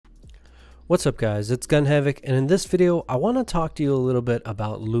What's up guys, it's Gun Havoc, and in this video I want to talk to you a little bit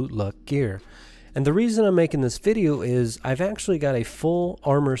about Loot Luck gear. And the reason I'm making this video is I've actually got a full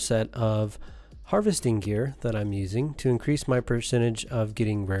armor set of harvesting gear that I'm using to increase my percentage of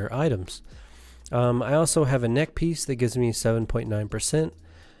getting rare items. I also have a neck piece that gives me 7.9%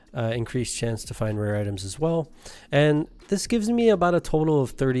 increased chance to find rare items as well. And this gives me about a total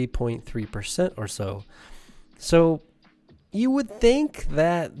of 30.3% or so. So you would think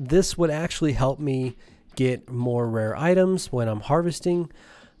that this would actually help me get more rare items when I'm harvesting,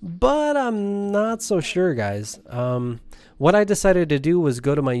 but I'm not so sure, guys. What I decided to do was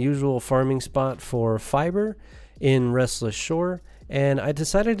go to my usual farming spot for fiber in Restless Shore, and I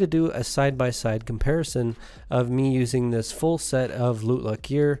decided to do a side-by-side comparison of me using this full set of Loot Luck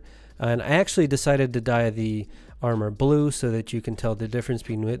gear, and I actually decided to dye the armor blue so that you can tell the difference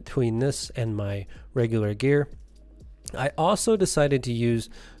between this and my regular gear. I also decided to use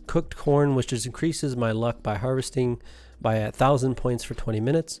cooked corn, which increases my luck by harvesting by 1,000 points for 20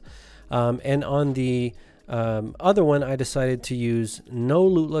 minutes. And on the other one, I decided to use no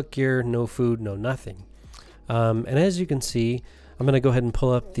Loot Luck gear, no food, no nothing. And as you can see, I'm going to go ahead and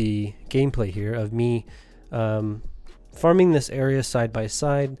pull up the gameplay here of me farming this area side by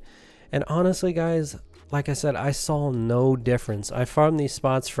side. And honestly, guys, like I said, I saw no difference. I farmed these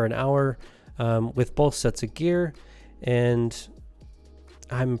spots for an hour with both sets of gear, and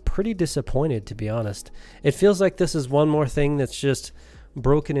I'm pretty disappointed, to be honest. It feels like this is one more thing that's just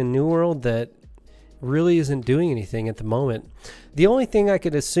broken in New World that really isn't doing anything at the moment. The only thing I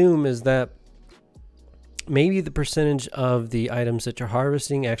could assume is that maybe the percentage of the items that you're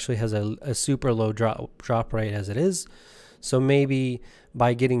harvesting actually has a super low drop rate as it is. So maybe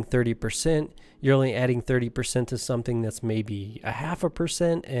by getting 30%, you're only adding 30% to something that's maybe a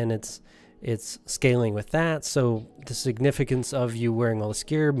 0.5%, and it's scaling with that. So the significance of you wearing all this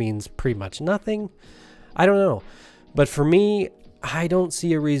gear means pretty much nothing. I don't know, but for me, I don't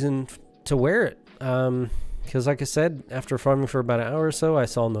see a reason to wear it, because like I said, after farming for about an hour or so, I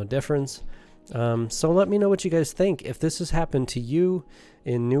saw no difference. So let me know what you guys think. If this has happened to you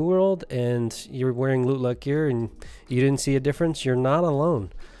in New World and you're wearing Loot Luck gear and you didn't see a difference, you're not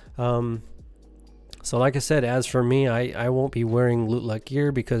alone. So like I said, as for me, I won't be wearing Loot Luck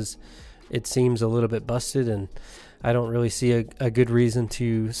gear because it seems a little bit busted, and I don't really see a good reason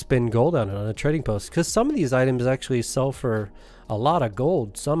to spend gold on it on a trading post, because some of these items actually sell for a lot of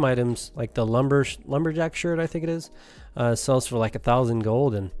gold. Some items, like the lumberjack shirt, I think it is, sells for like 1,000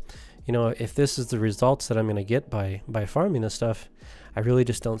 gold. And you know, if this is the results that I'm going to get by farming this stuff, I really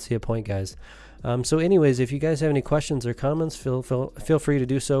just don't see a point, guys. So anyways, if you guys have any questions or comments, feel free to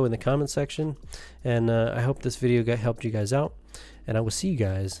do so in the comment section. And I hope this video helped you guys out, and I will see you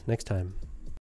guys next time.